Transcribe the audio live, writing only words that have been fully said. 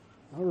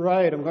All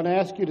right, I'm going to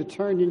ask you to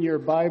turn in your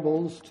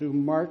Bibles to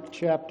Mark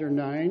chapter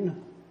 9,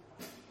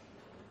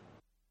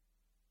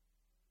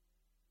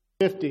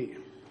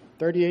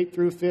 38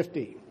 through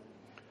 50.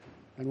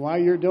 And while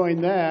you're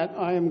doing that,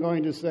 I am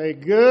going to say,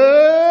 good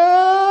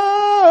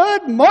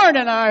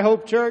morning,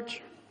 iHope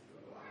Church.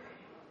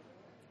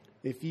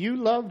 If you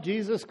love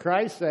Jesus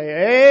Christ,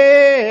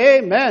 say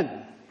amen.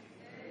 Amen.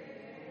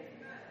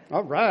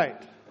 All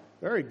right,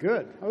 very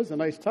good. That was a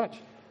nice touch.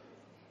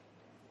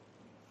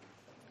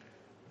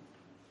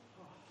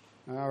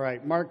 All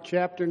right, Mark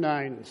chapter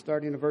 9,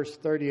 starting at verse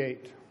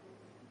 38.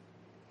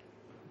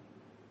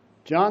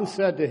 John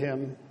said to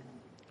him,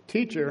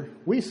 "Teacher,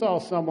 we saw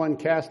someone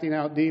casting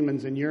out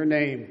demons in your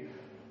name,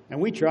 and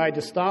we tried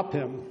to stop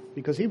him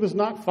because he was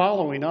not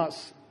following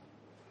us."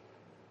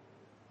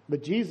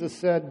 But Jesus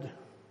said,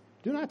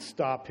 "Do not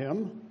stop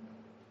him,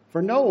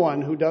 for no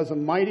one who does a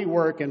mighty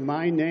work in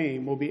my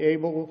name will be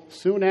able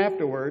soon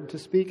afterward to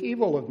speak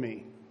evil of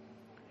me.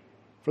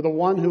 For the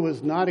one who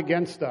is not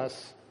against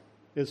us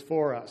is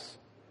for us.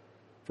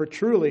 For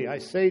truly I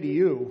say to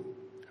you,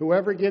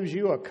 whoever gives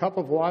you a cup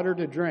of water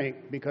to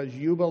drink because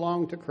you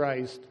belong to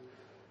Christ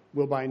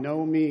will by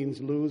no means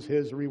lose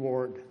his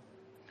reward."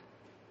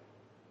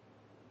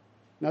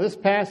 Now this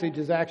passage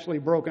is actually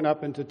broken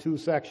up into two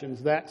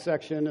sections, that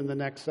section and the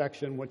next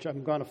section, which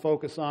I'm going to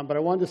focus on. But I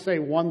wanted to say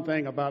one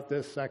thing about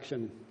this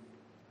section.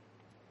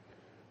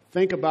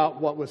 Think about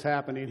what was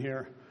happening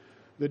here.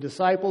 The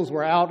disciples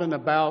were out and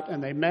about,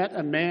 and they met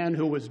a man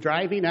who was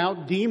driving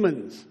out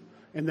demons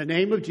in the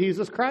name of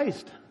Jesus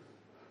Christ.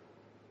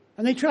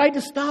 And they tried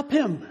to stop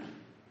him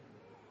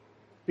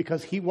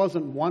because he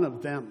wasn't one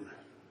of them.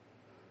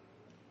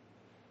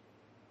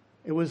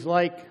 It was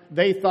like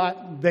they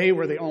thought they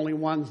were the only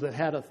ones that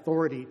had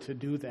authority to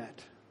do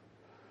that.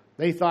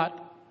 They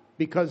thought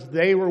because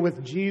they were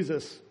with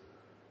Jesus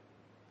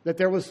that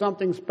there was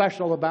something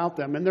special about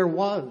them, and there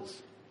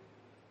was.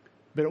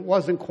 But it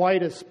wasn't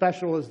quite as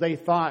special as they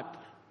thought,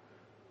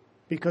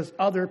 because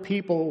other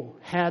people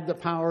had the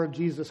power of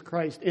Jesus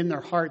Christ in their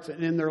hearts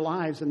and in their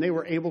lives, and they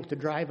were able to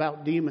drive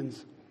out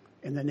demons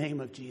in the name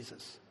of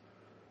Jesus.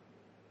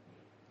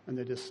 And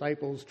the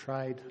disciples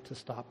tried to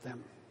stop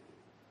them.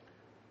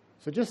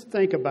 So just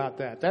think about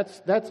that.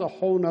 That's a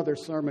whole other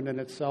sermon in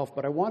itself,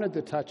 but I wanted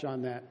to touch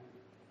on that.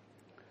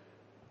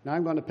 Now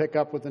I'm going to pick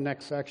up with the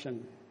next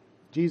section.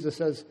 Jesus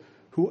says,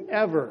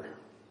 "Whoever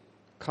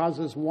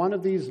causes one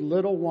of these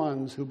little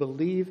ones who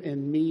believe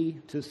in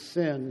me to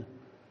sin,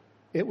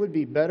 it would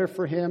be better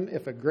for him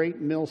if a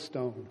great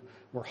millstone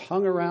were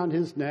hung around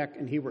his neck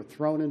and he were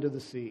thrown into the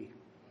sea.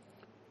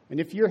 And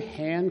if your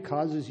hand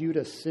causes you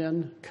to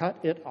sin, cut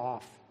it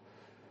off.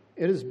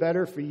 It is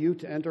better for you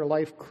to enter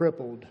life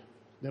crippled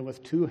than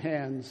with two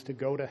hands to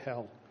go to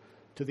hell,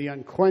 to the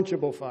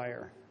unquenchable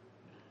fire.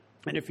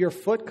 And if your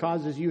foot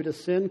causes you to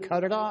sin,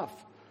 cut it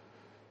off.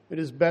 It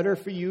is better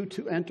for you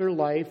to enter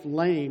life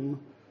lame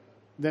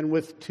than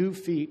with 2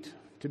 feet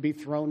to be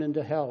thrown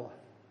into hell.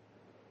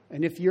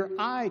 And if your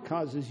eye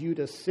causes you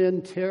to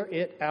sin, tear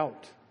it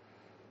out.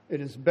 It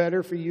is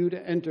better for you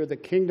to enter the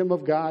kingdom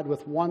of God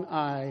with 1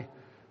 eye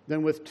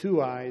than with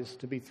 2 eyes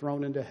to be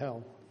thrown into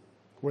hell,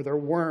 where their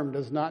worm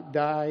does not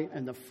die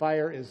and the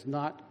fire is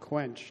not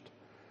quenched.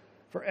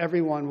 For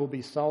everyone will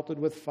be salted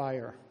with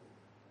fire.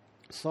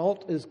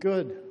 Salt is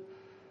good,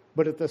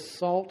 but if the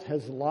salt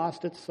has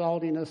lost its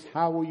saltiness,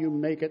 how will you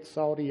make it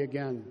salty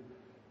again?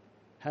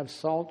 Have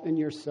salt in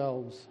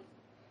yourselves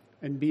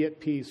and be at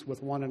peace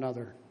with one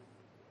another."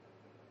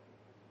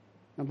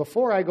 Now,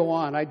 before I go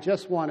on, I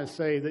just want to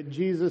say that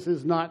Jesus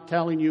is not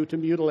telling you to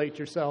mutilate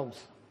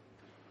yourselves.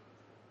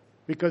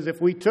 Because if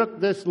we took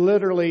this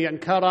literally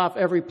and cut off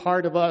every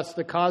part of us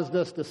that caused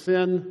us to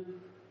sin,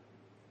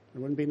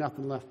 there wouldn't be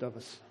nothing left of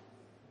us.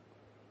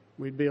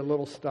 We'd be a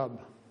little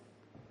stub.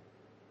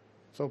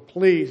 So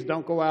please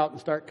don't go out and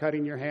start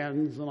cutting your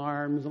hands and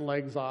arms and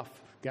legs off,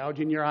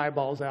 gouging your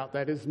eyeballs out.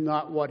 That is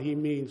not what he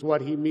means.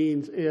 What he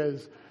means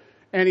is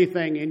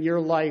anything in your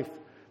life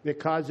that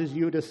causes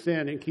you to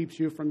sin and keeps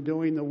you from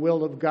doing the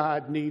will of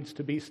God needs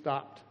to be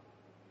stopped.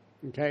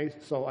 Okay?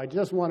 So I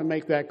just want to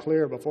make that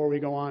clear before we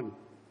go on.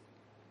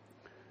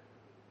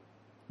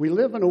 We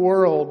live in a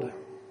world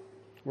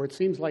where it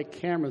seems like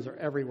cameras are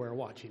everywhere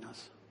watching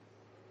us.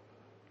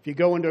 If you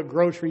go into a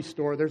grocery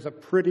store, there's a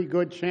pretty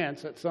good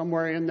chance that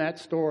somewhere in that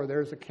store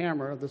there's a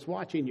camera that's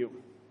watching you.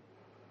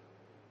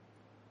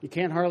 You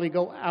can't hardly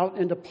go out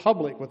into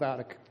public without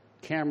a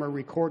camera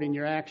recording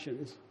your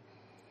actions.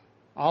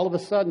 All of a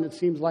sudden, it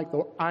seems like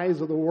the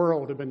eyes of the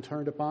world have been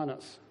turned upon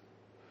us.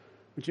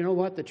 But you know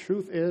what? The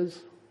truth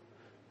is,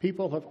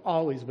 people have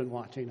always been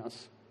watching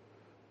us.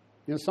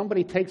 You know,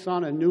 somebody takes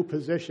on a new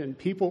position,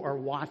 people are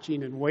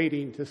watching and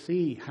waiting to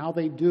see how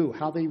they do,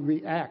 how they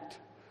react.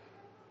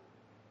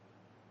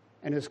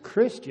 And as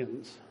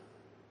Christians,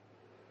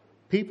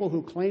 people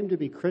who claim to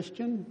be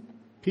Christian,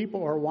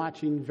 people are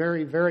watching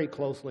very, very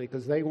closely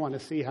because they want to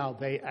see how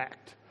they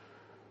act.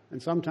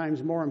 And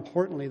sometimes, more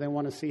importantly, they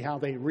want to see how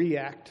they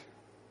react.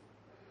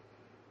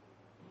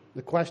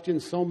 The question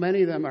so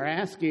many of them are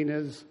asking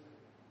is,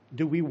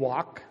 do we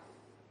walk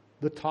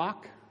the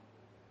talk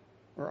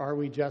or are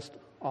we just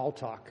all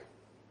talk?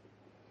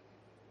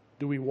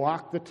 Do we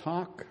walk the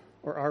talk,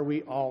 or are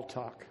we all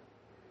talk?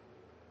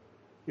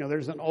 You know,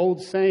 there's an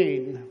old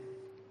saying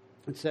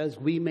that says,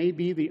 we may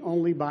be the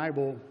only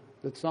Bible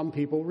that some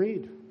people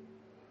read.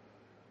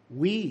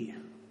 We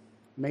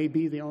may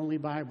be the only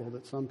Bible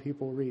that some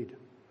people read.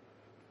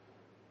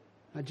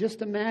 Now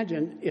just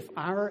imagine if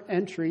our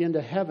entry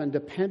into heaven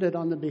depended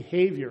on the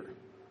behavior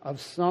of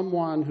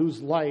someone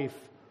whose life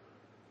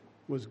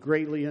was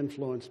greatly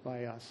influenced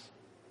by us.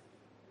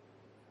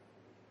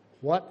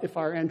 What if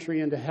our entry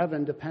into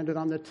heaven depended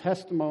on the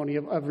testimony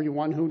of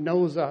everyone who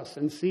knows us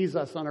and sees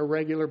us on a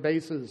regular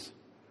basis?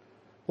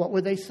 What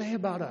would they say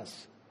about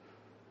us?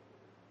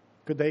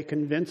 Could they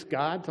convince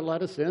God to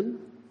let us in?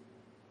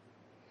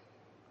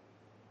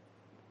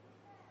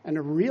 And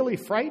a really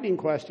frightening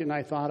question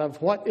I thought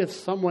of, what if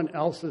someone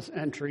else's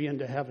entry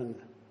into heaven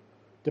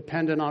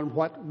depended on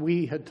what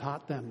we had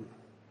taught them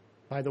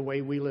by the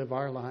way we live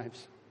our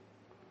lives?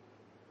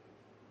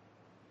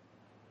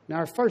 Now,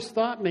 our first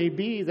thought may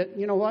be that,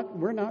 you know what,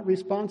 we're not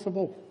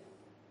responsible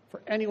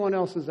for anyone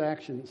else's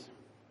actions.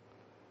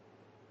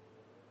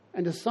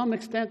 And to some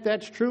extent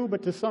that's true,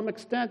 but to some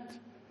extent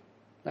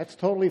that's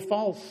totally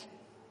false.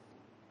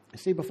 You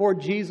see, before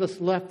Jesus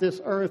left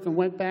this earth and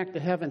went back to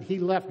heaven, he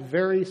left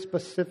very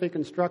specific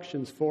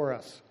instructions for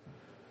us.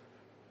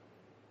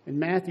 In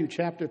Matthew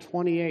chapter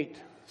 28,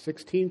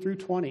 16 through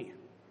 20,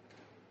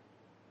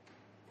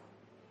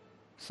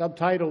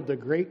 subtitled The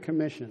Great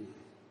Commission.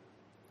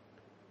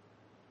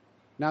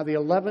 Now the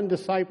 11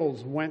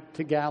 disciples went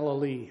to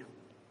Galilee,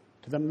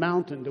 to the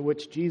mountain to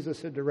which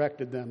Jesus had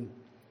directed them.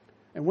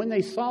 And when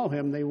they saw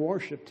him, they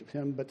worshipped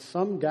him, but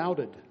some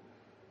doubted.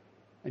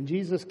 And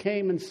Jesus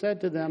came and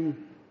said to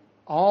them,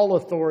 all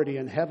authority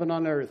in heaven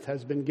and on earth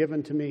has been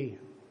given to me.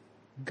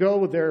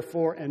 Go,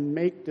 therefore, and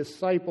make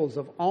disciples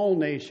of all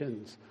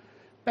nations,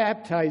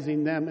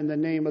 baptizing them in the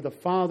name of the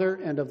Father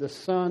and of the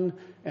Son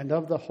and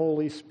of the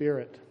Holy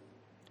Spirit,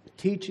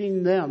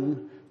 teaching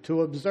them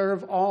to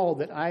observe all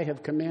that I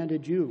have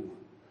commanded you.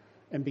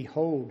 And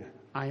behold,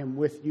 I am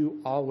with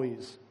you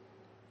always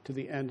to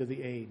the end of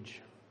the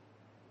age.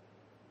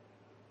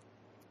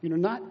 You know,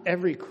 not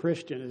every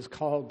Christian is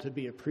called to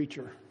be a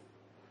preacher,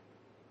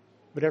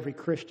 but every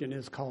Christian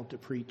is called to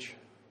preach.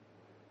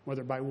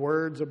 Whether by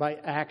words or by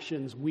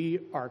actions, we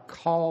are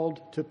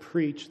called to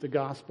preach the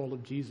gospel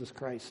of Jesus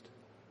Christ.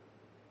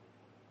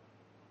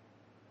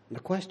 And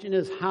the question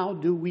is, how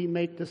do we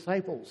make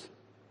disciples?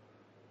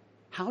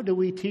 How do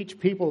we teach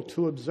people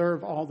to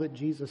observe all that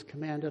Jesus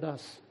commanded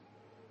us?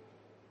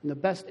 And the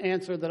best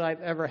answer that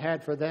I've ever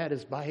had for that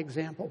is by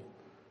example.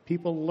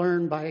 People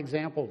learn by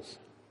examples.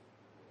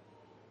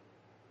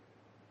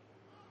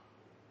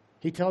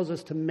 He tells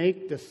us to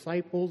make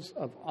disciples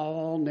of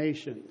all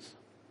nations.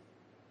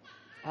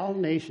 All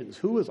nations.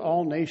 Who is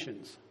all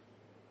nations?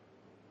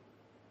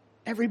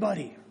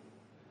 Everybody.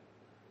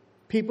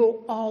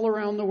 People all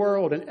around the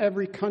world, in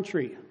every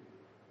country,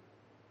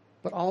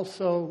 but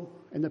also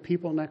in the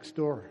people next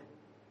door,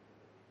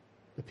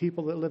 the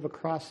people that live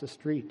across the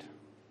street,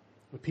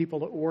 the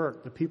people at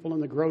work, the people in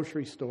the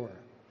grocery store,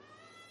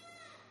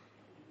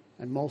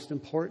 and most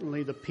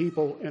importantly, the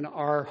people in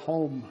our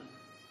home,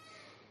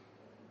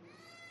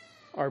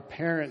 our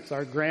parents,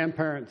 our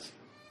grandparents,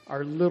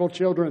 our little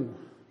children.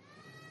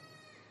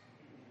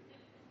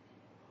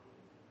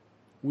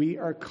 We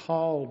are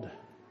called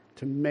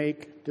to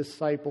make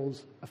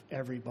disciples of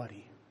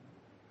everybody.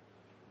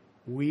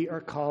 We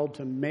are called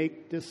to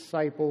make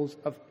disciples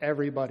of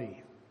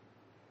everybody.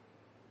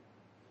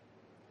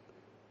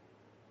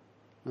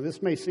 Now,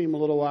 this may seem a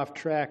little off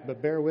track,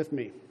 but bear with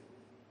me.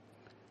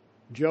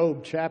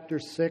 Job chapter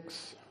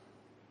 6,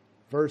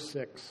 verse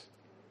 6.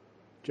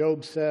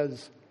 Job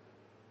says,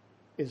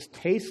 is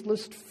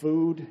tasteless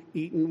food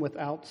eaten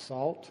without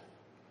salt?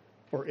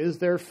 Or is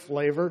there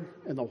flavor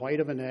in the white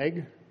of an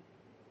egg?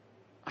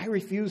 I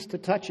refuse to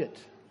touch it.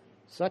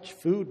 Such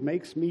food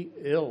makes me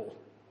ill.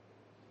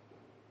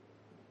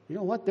 You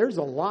know what? There's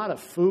a lot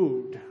of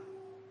food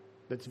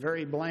that's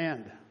very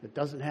bland, that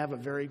doesn't have a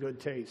very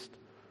good taste.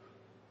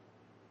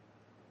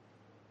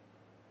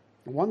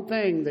 One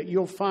thing that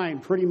you'll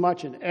find pretty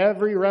much in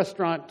every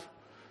restaurant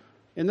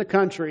in the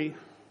country,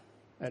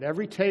 at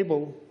every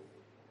table,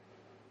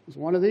 is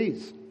one of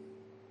these,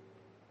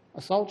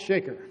 a salt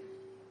shaker.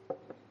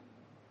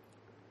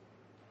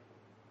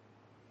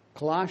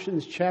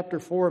 Colossians chapter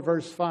 4,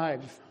 verse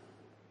 5,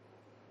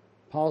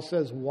 Paul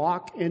says,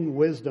 walk in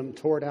wisdom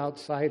toward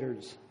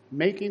outsiders,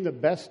 making the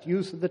best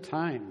use of the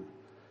time.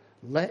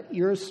 Let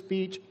your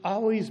speech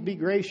always be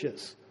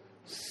gracious,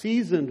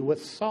 seasoned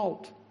with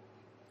salt,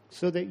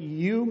 so that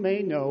you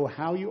may know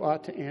how you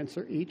ought to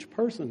answer each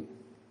person.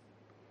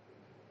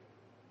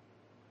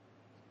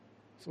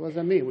 So what does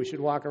that mean? We should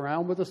walk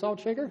around with a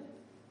salt shaker?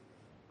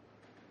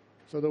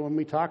 So that when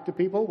we talk to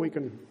people, we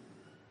can...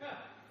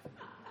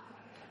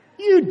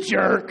 You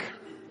jerk!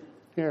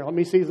 Here, let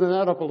me season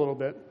that up a little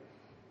bit.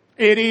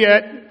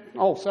 Idiot!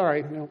 Oh,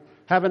 sorry. No.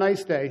 Have a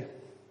nice day.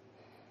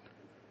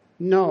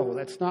 No,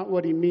 that's not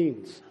what he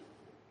means.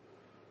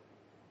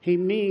 He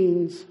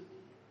means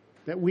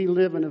that we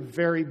live in a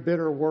very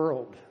bitter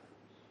world.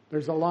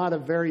 There's a lot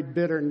of very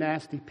bitter,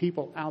 nasty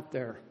people out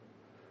there.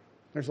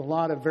 There's a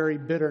lot of very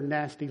bitter,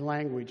 nasty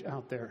language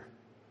out there.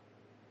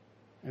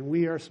 And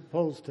we are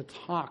supposed to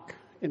talk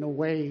in a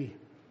way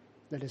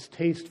that is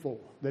tasteful,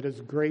 that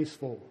is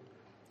graceful,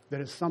 that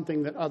is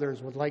something that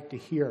others would like to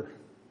hear.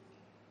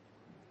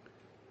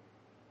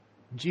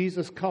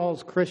 Jesus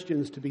calls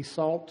Christians to be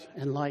salt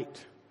and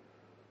light.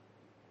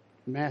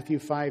 In Matthew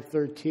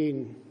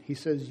 5:13, he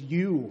says,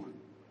 "You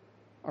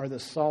are the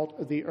salt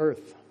of the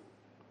earth.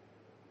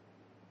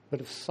 But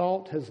if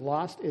salt has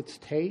lost its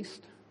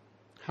taste,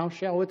 how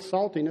shall its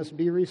saltiness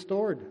be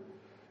restored?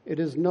 It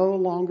is no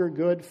longer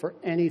good for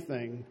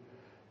anything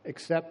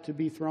except to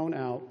be thrown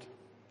out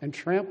and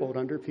trampled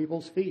under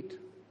people's feet.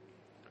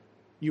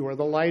 You are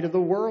the light of the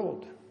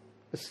world.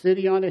 A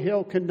city on a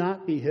hill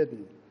cannot be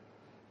hidden,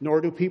 nor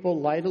do people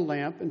light a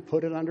lamp and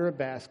put it under a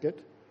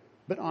basket,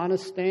 but on a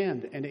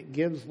stand, and it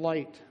gives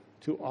light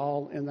to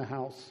all in the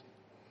house.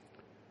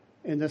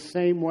 In the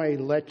same way,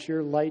 let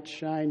your light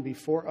shine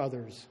before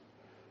others,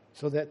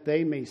 so that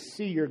they may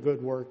see your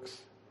good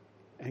works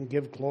and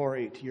give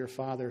glory to your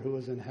Father who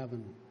is in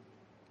heaven."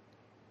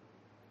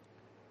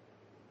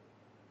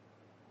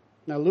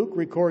 Now, Luke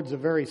records a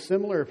very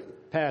similar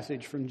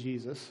passage from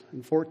Jesus.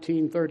 In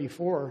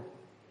 14:34,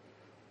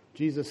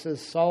 Jesus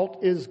says,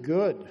 "Salt is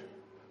good,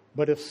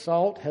 but if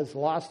salt has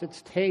lost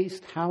its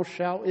taste, how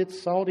shall its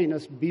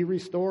saltiness be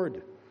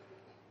restored?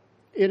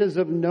 It is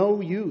of no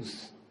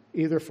use,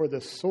 either for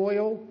the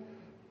soil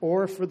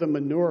or for the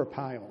manure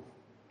pile.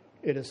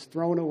 It is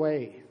thrown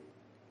away.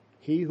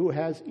 He who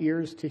has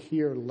ears to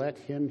hear, let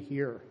him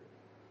hear."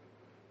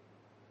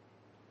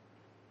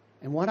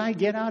 And what I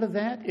get out of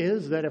that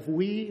is that if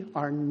we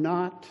are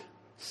not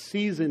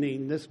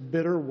seasoning this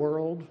bitter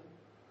world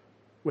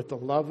with the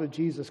love of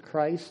Jesus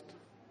Christ,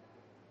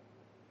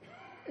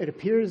 it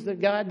appears that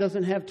God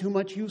doesn't have too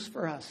much use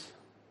for us.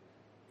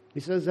 He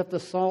says if the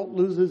salt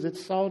loses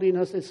its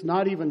saltiness, it's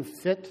not even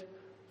fit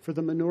for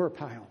the manure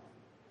pile.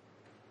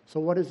 So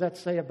what does that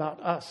say about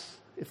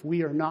us if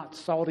we are not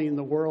salting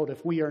the world,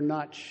 if we are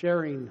not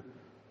sharing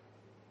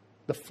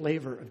the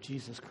flavor of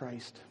Jesus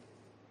Christ?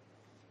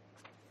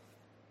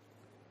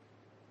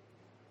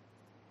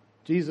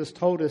 Jesus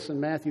told us in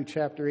Matthew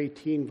chapter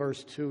 18,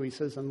 verse 2, he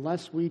says,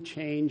 "Unless we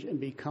change and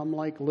become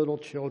like little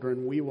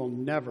children, we will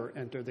never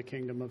enter the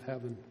kingdom of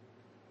heaven."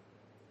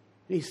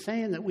 He's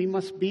saying that we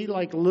must be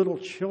like little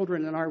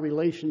children in our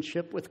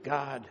relationship with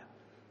God.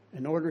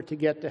 In order to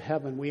get to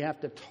heaven, we have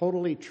to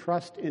totally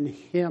trust in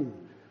Him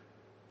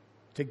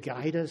to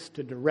guide us,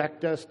 to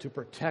direct us, to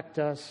protect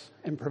us,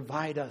 and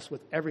provide us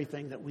with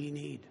everything that we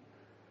need.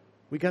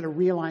 We got to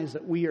realize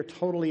that we are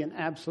totally and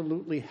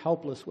absolutely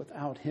helpless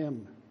without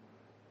Him.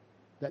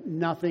 That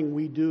nothing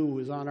we do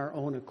is on our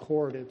own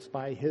accord. It's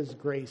by His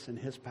grace and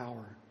His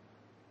power.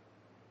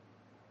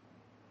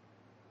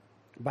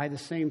 By the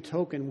same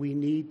token, we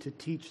need to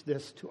teach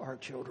this to our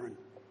children.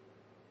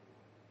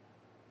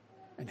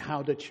 And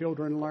how do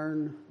children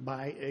learn?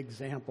 By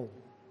example.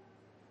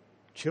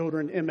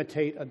 Children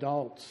imitate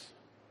adults.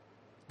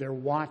 They're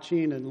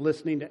watching and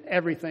listening to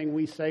everything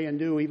we say and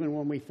do, even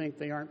when we think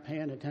they aren't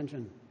paying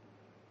attention.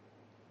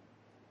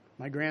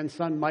 My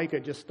grandson Micah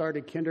just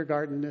started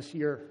kindergarten this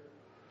year.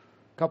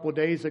 A couple of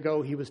days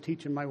ago, he was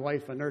teaching my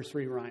wife a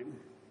nursery rhyme.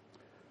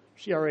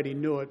 She already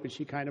knew it, but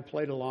she kind of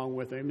played along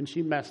with him, and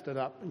she messed it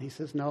up. And he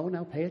says, "No,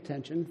 now pay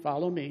attention,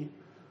 follow me."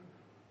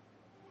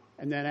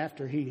 And then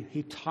after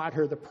he taught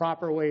her the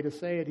proper way to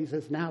say it, he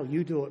says, "Now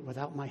you do it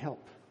without my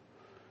help."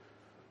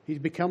 He's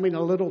becoming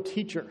a little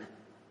teacher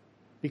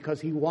because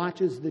he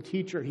watches the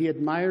teacher, he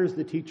admires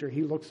the teacher,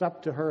 he looks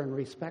up to her and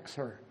respects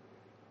her.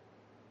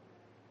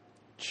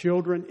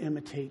 Children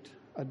imitate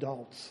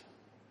adults.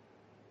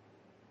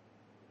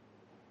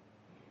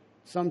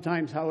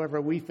 Sometimes, however,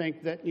 we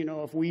think that,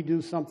 if we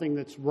do something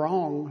that's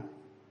wrong,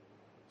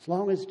 as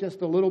long as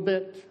just a little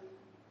bit,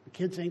 the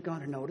kids ain't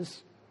going to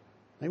notice.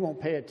 They won't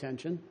pay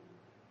attention.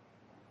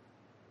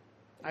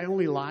 I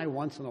only lie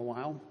once in a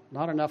while.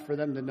 Not enough for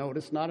them to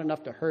notice, not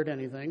enough to hurt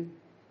anything.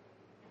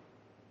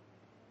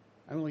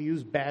 I only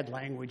use bad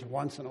language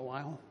once in a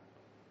while.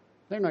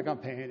 They're not going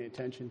to pay any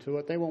attention to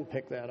it. They won't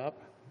pick that up.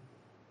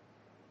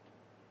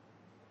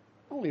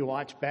 I only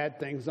watch bad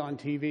things on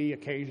TV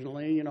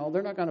occasionally.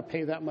 They're not going to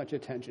pay that much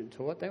attention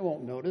to it. They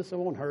won't notice. It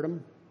won't hurt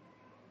them.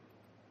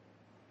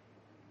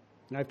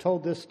 And I've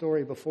told this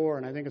story before,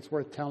 and I think it's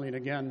worth telling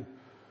again.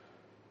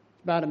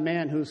 It's about a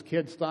man whose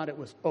kids thought it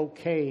was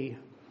okay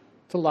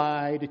to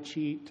lie, to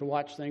cheat, to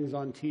watch things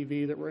on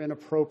TV that were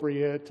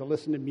inappropriate, to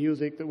listen to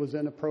music that was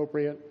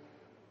inappropriate,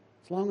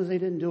 as long as they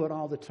didn't do it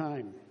all the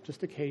time,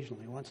 just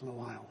occasionally, once in a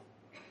while.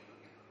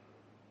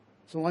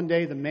 So one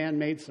day the man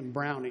made some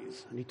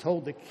brownies, and he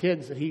told the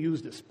kids that he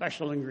used a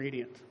special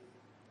ingredient.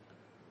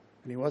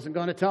 And he wasn't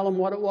going to tell them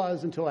what it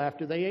was until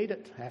after they ate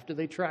it, after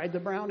they tried the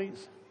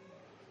brownies.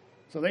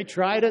 So they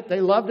tried it,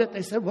 they loved it,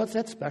 they said, "What's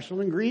that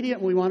special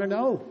ingredient? We want to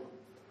know."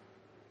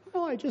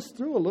 "Oh, I just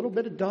threw a little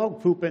bit of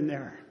dog poop in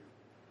there."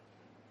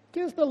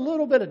 Just a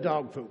little bit of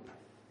dog poop.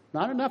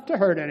 Not enough to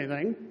hurt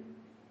anything.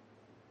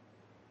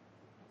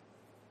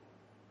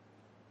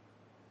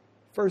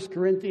 1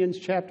 Corinthians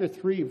chapter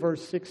 3,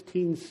 verse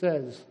 16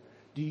 says,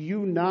 "Do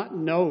you not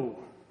know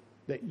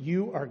that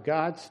you are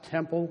God's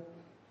temple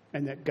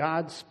and that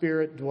God's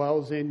Spirit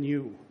dwells in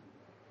you?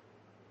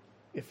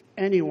 If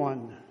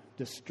anyone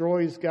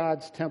destroys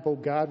God's temple,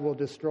 God will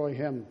destroy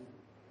him.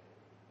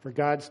 For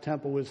God's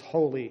temple is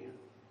holy,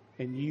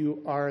 and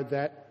you are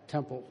that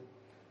temple."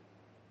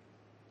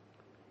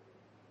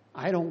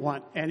 I don't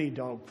want any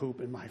dog poop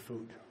in my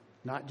food.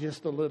 Not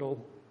just a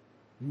little,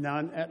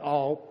 none at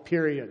all,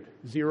 period.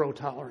 Zero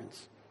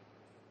tolerance.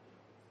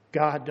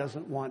 God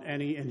doesn't want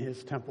any in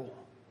his temple.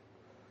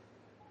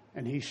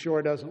 And he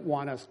sure doesn't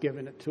want us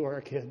giving it to our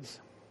kids.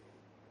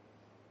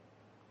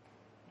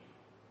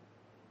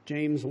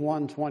 James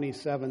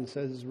 1:27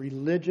 says,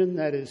 "Religion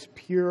that is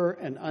pure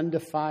and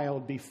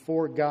undefiled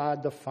before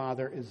God the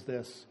Father is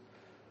this,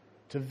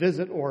 to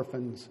visit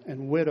orphans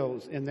and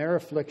widows in their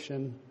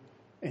affliction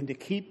and to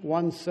keep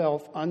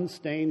oneself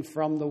unstained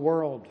from the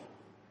world."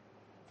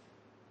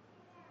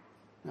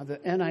 Now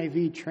the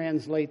NIV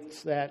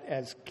translates that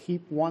as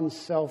keep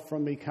oneself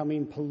from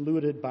becoming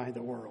polluted by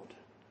the world.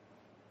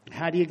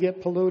 How do you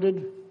get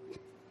polluted?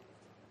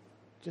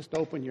 Just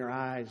open your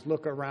eyes,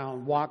 look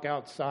around, walk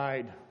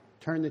outside,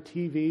 turn the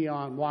TV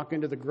on, walk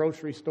into the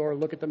grocery store,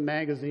 look at the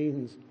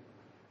magazines,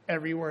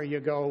 everywhere you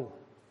go.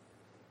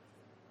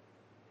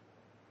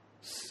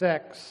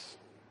 Sex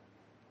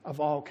of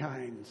all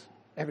kinds.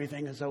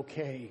 Everything is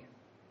okay.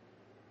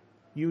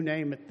 You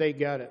name it, they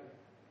got it.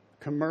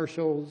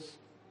 Commercials.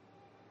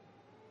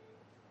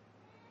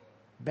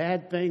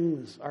 Bad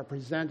things are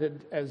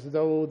presented as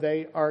though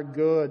they are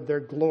good. They're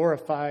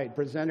glorified,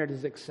 presented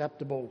as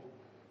acceptable.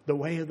 The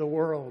way of the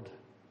world.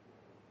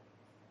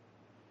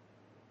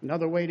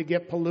 Another way to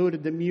get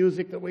polluted, the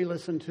music that we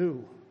listen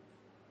to.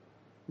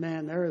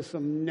 Man, there is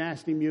some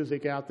nasty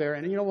music out there.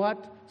 And you know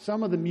what?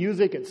 Some of the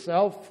music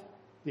itself,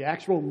 the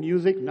actual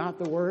music, not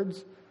the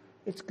words,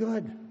 it's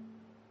good.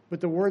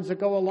 But the words that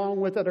go along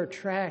with it are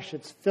trash.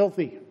 It's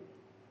filthy.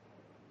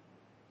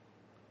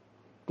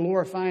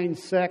 Glorifying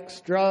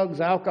sex, drugs,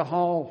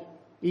 alcohol,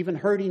 even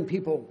hurting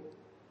people.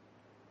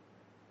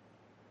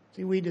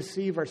 See, we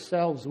deceive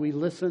ourselves. We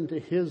listen to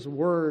his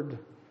word,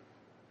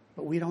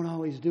 but we don't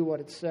always do what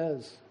it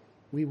says.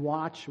 We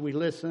watch, we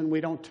listen, we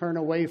don't turn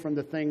away from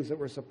the things that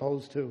we're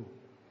supposed to.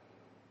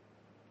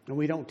 And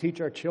we don't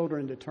teach our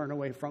children to turn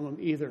away from them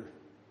either,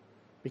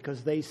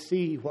 because they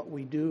see what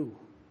we do.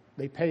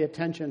 They pay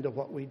attention to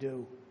what we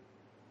do.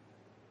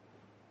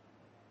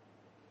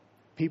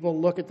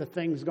 People look at the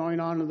things going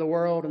on in the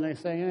world and they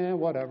say,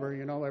 whatever,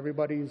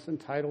 everybody's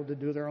entitled to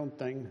do their own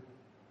thing.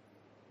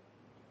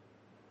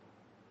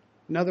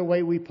 Another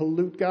way we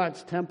pollute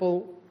God's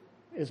temple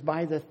is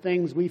by the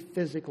things we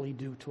physically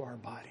do to our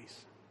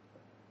bodies.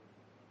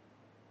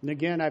 And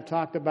again, I've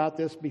talked about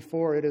this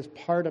before. It is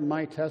part of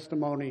my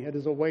testimony. It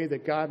is a way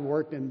that God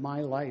worked in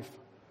my life.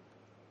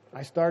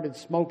 I started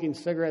smoking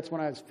cigarettes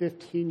when I was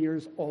 15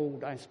 years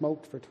old. I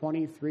smoked for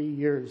 23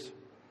 years.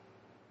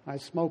 I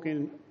was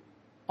smoking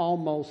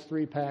almost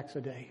 3 packs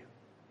a day.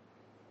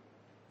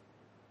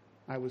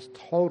 I was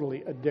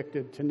totally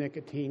addicted to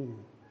nicotine.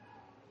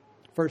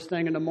 First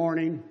thing in the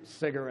morning,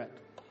 cigarette.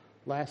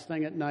 Last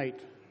thing at night,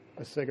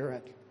 a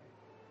cigarette.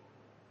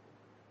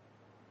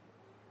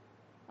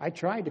 I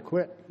tried to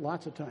quit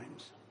lots of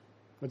times.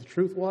 But the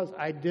truth was,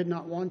 I did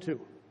not want to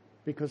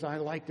because I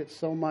liked it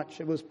so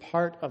much. It was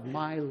part of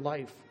my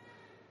life.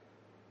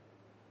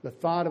 The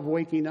thought of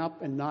waking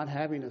up and not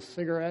having a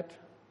cigarette,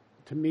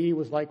 to me,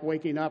 was like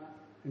waking up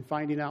and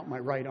finding out my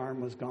right arm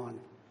was gone.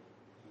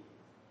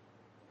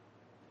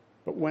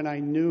 But when I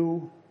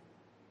knew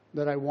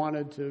that I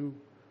wanted to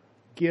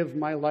give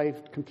my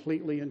life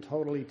completely and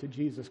totally to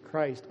Jesus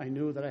Christ, I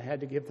knew that I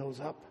had to give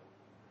those up.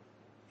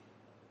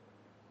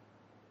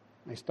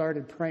 I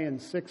started praying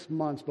 6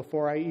 months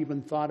before I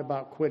even thought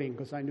about quitting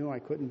because I knew I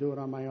couldn't do it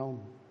on my own.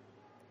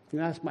 You can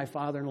ask my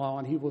father-in-law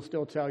and he will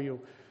still tell you,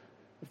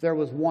 if there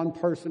was one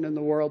person in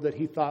the world that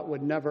he thought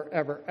would never,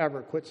 ever,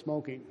 ever quit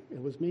smoking,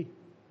 it was me.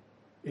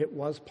 It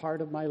was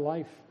part of my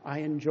life. I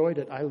enjoyed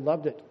it. I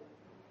loved it.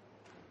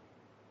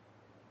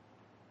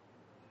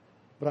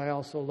 But I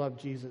also loved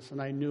Jesus,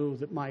 and I knew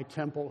that my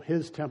temple,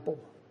 his temple,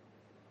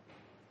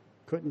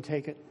 couldn't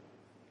take it.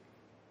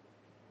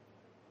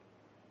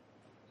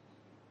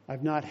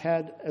 I've not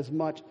had as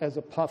much as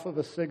a puff of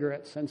a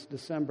cigarette since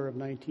December of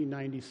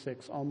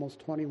 1996, almost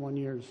 21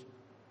 years.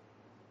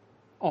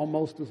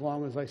 Almost as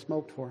long as I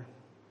smoked for.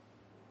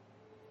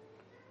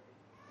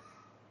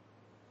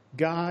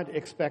 God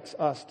expects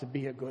us to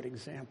be a good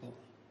example.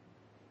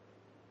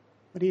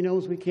 But he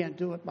knows we can't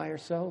do it by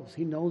ourselves.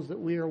 He knows that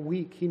we are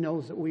weak. He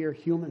knows that we are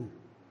human.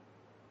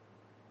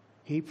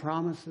 He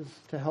promises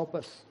to help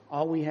us.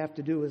 All we have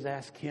to do is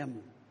ask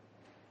him.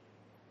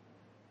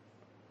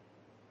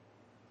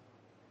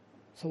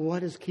 So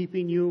what is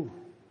keeping you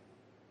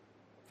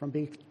from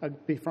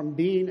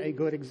being a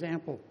good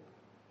example?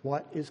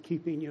 What is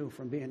keeping you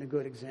from being a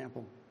good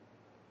example?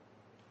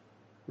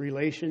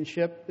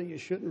 Relationship that you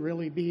shouldn't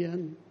really be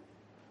in?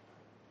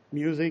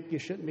 Music you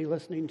shouldn't be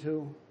listening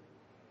to?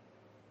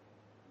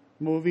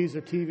 movies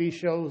or TV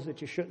shows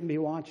that you shouldn't be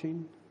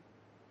watching.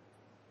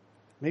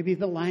 Maybe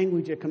the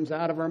language that comes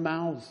out of our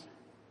mouths.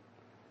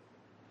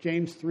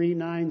 James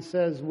 3:9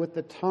 says, with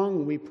the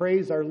tongue we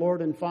praise our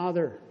Lord and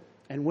Father,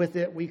 and with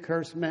it we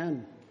curse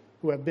men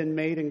who have been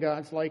made in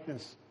God's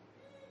likeness.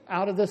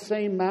 Out of the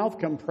same mouth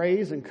come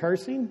praise and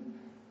cursing.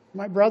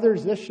 My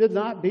brothers, this should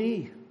not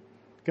be.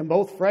 Can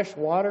both fresh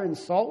water and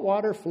salt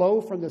water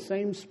flow from the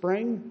same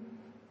spring?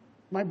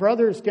 My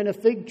brothers, can a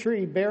fig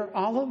tree bear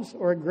olives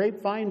or a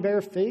grapevine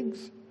bear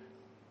figs?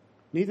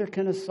 Neither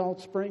can a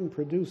salt spring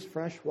produce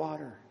fresh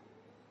water.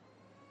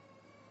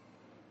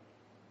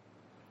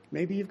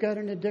 Maybe you've got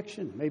an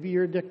addiction. Maybe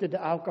you're addicted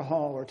to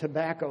alcohol or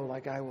tobacco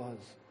like I was.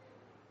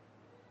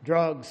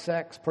 Drugs,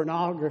 sex,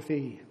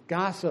 pornography,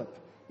 gossip,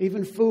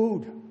 even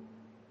food.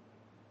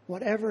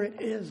 Whatever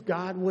it is,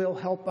 God will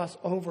help us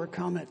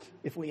overcome it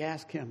if we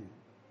ask Him.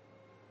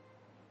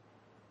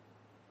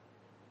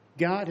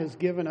 God has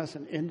given us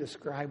an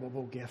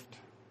indescribable gift.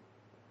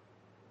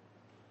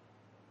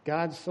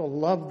 God so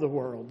loved the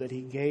world that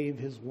He gave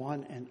His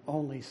one and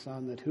only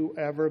Son, that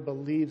whoever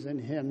believes in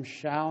Him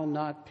shall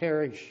not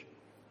perish,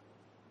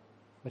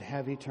 but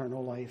have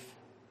eternal life.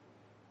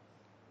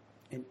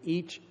 And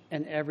each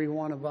and every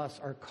one of us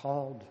are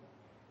called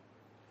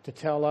to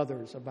tell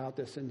others about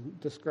this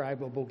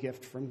indescribable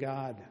gift from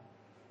God.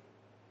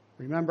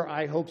 Remember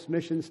iHope's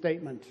mission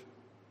statement: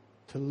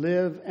 to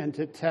live and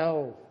to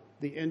tell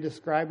the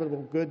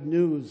indescribable good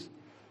news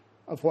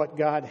of what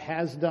God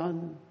has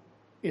done,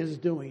 is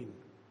doing,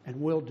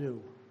 and will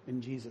do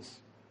in Jesus.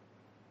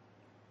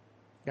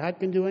 God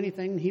can do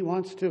anything He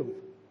wants to.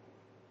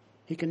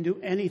 He can do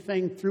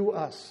anything through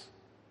us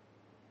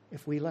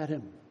if we let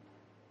Him.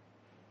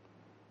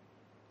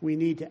 We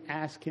need to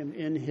ask Him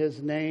in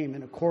His name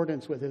in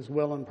accordance with His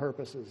will and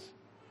purposes.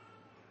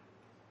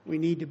 We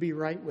need to be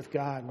right with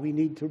God. We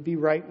need to be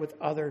right with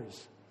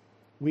others.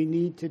 We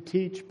need to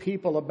teach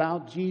people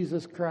about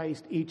Jesus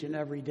Christ each and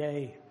every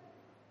day.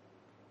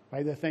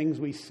 By the things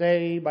we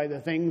say, by the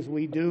things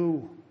we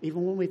do,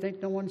 even when we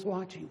think no one's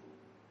watching.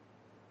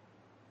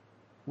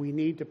 We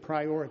need to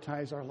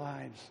prioritize our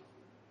lives.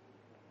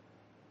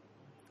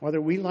 Whether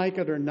we like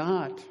it or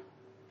not,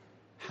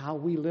 how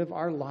we live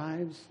our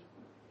lives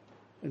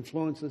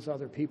influences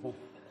other people.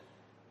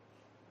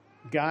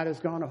 God is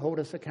going to hold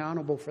us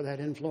accountable for that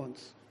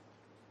influence.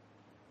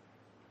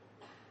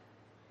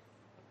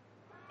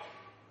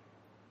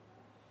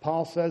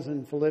 Paul says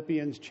in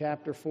Philippians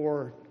chapter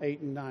 4, 8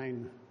 and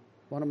 9,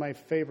 one of my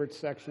favorite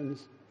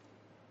sections,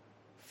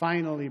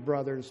 finally,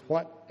 brothers,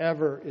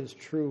 whatever is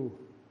true,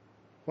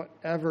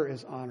 whatever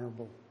is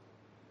honorable,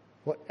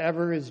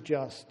 whatever is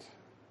just,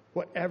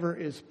 whatever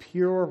is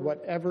pure,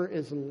 whatever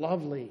is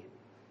lovely,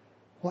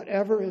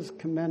 whatever is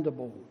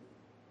commendable,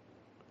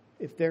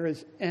 if there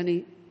is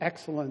any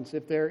excellence,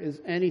 if there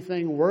is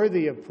anything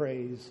worthy of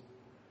praise,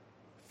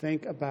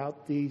 think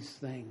about these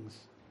things.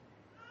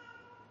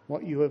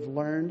 What you have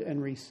learned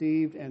and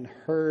received and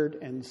heard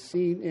and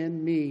seen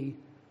in me,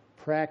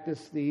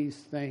 practice these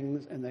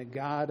things, and the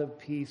God of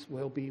peace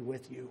will be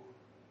with you.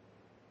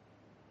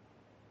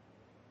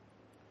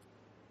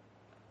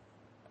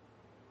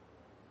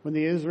 When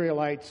the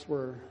Israelites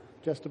were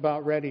just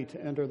about ready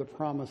to enter the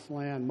promised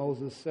land,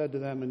 Moses said to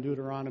them in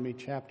Deuteronomy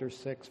chapter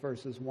 6,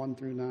 verses 1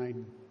 through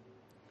 9,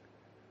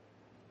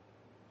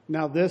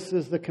 now this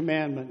is the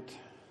commandment,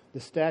 the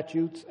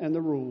statutes and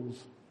the rules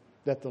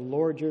that the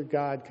Lord your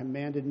God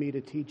commanded me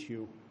to teach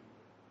you,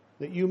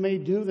 that you may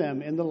do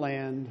them in the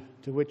land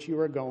to which you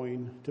are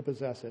going to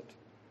possess it,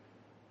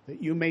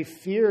 that you may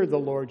fear the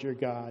Lord your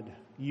God,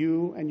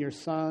 you and your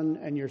son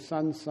and your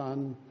son's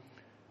son,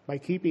 by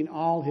keeping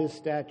all His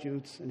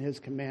statutes and His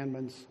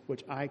commandments,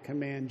 which I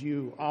command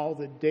you all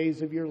the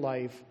days of your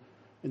life,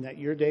 and that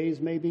your days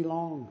may be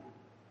long.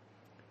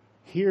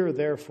 Hear,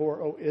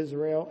 therefore, O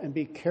Israel, and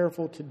be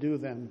careful to do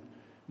them,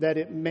 that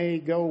it may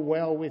go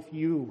well with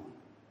you,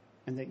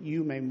 and that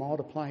you may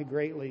multiply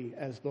greatly,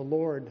 as the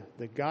Lord,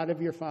 the God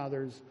of your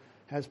fathers,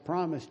 has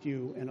promised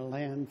you in a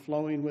land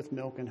flowing with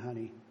milk and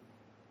honey.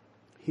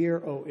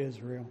 Hear, O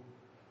Israel,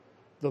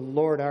 the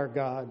Lord our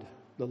God,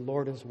 the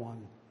Lord is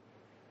one.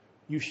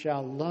 You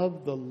shall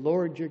love the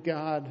Lord your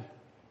God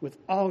with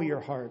all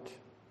your heart,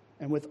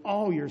 and with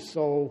all your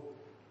soul,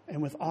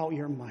 and with all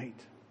your might.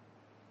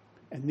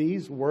 And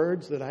these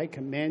words that I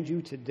command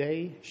you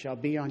today shall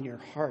be on your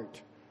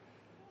heart.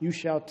 You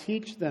shall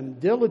teach them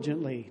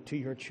diligently to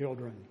your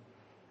children,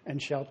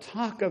 and shall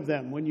talk of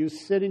them when you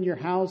sit in your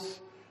house,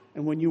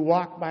 and when you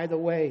walk by the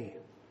way,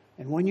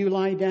 and when you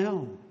lie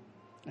down,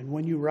 and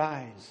when you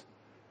rise.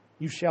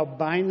 You shall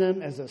bind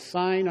them as a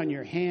sign on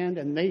your hand,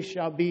 and they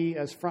shall be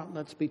as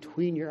frontlets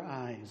between your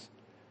eyes.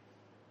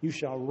 You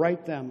shall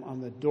write them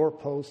on the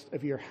doorposts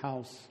of your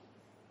house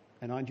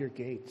and on your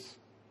gates.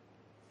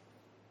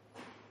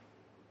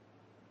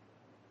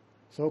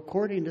 So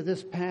according to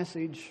this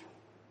passage,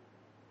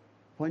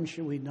 when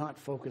should we not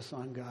focus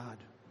on God?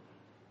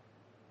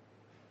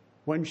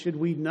 When should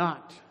we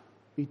not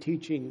be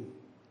teaching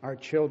our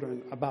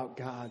children about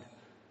God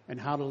and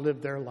how to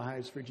live their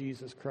lives for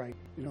Jesus Christ?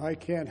 You know, I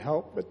can't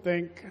help but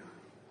think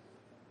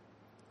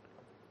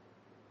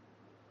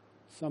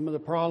Some of the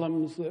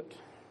problems that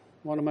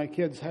one of my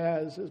kids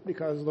has is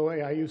because of the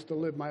way I used to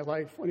live my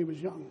life when he was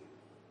young.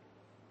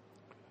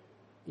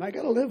 And I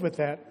got to live with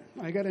that.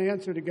 I got to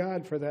answer to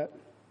God for that.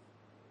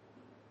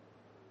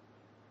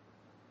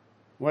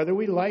 Whether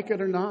we like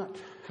it or not,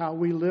 how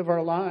we live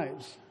our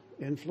lives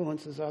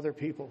influences other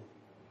people.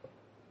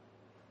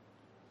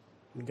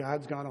 And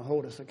God's going to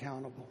hold us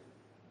accountable.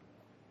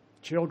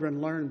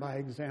 Children learn by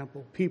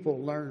example. People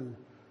learn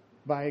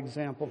by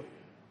example.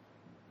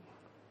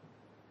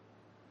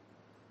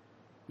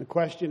 The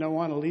question I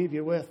want to leave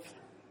you with: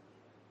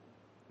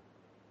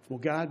 will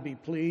God be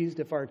pleased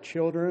if our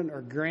children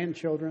or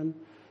grandchildren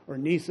or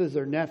nieces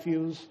or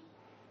nephews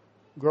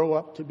grow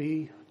up to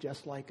be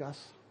just like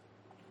us?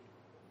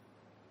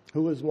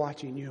 Who is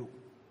watching you?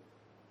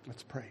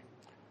 Let's pray.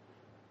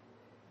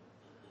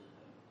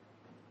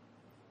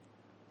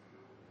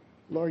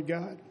 Lord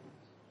God,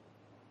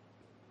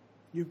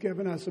 you've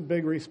given us a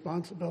big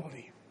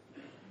responsibility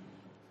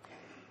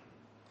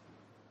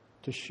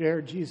to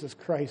share Jesus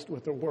Christ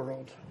with the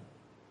world,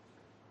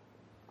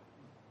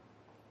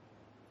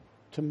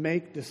 to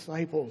make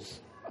disciples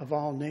of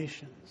all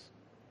nations,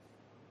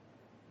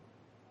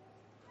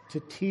 to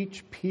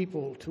teach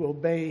people to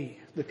obey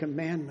the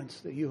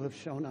commandments that you have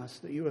shown us,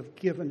 that you have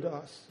given to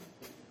us,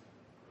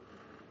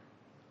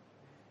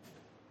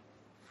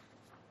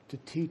 to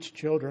teach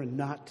children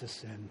not to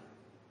sin.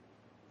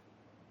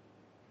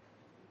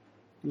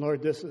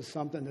 Lord, this is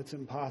something that's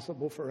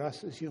impossible for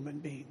us as human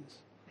beings.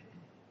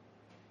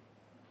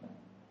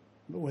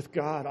 But with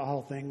God,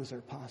 all things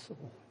are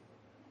possible.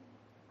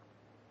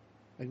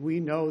 And we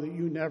know that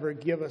you never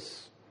give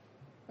us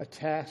a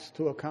task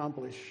to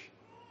accomplish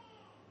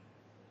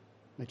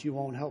that you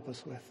won't help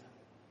us with.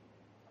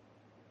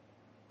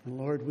 And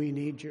Lord, we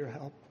need your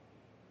help.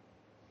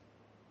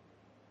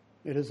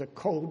 It is a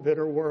cold,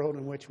 bitter world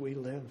in which we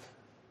live.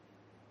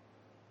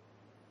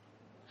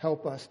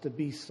 Help us to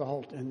be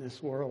salt in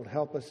this world.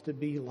 Help us to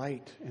be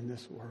light in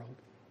this world.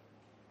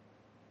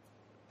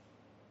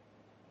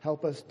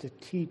 Help us to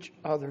teach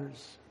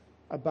others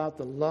about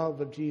the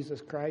love of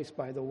Jesus Christ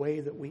by the way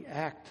that we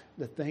act,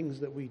 the things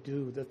that we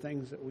do, the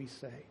things that we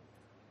say.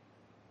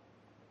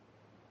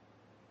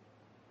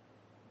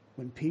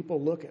 When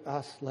people look at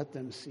us, let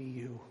them see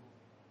you.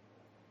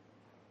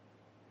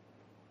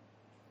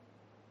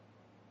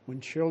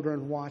 When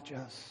children watch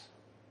us,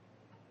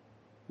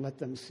 let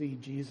them see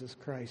Jesus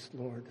Christ,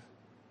 Lord.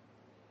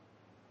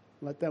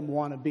 Let them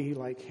want to be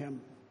like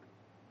him.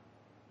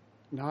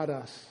 Not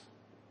us,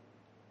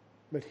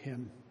 but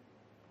him.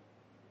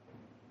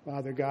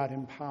 Father God,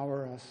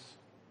 empower us.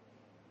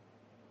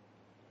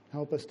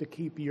 Help us to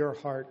keep your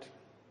heart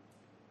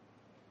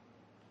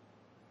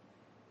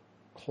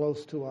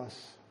close to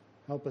us.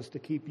 Help us to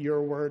keep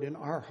your word in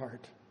our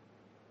heart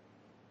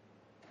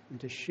and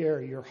to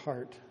share your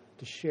heart,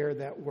 to share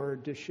that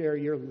word, to share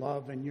your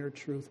love and your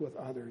truth with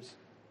others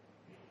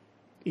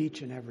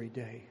each and every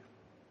day,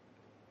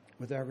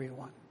 with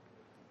everyone.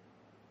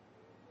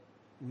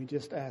 We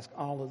just ask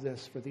all of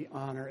this for the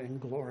honor and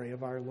glory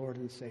of our Lord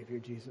and Savior,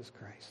 Jesus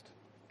Christ.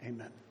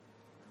 Amen.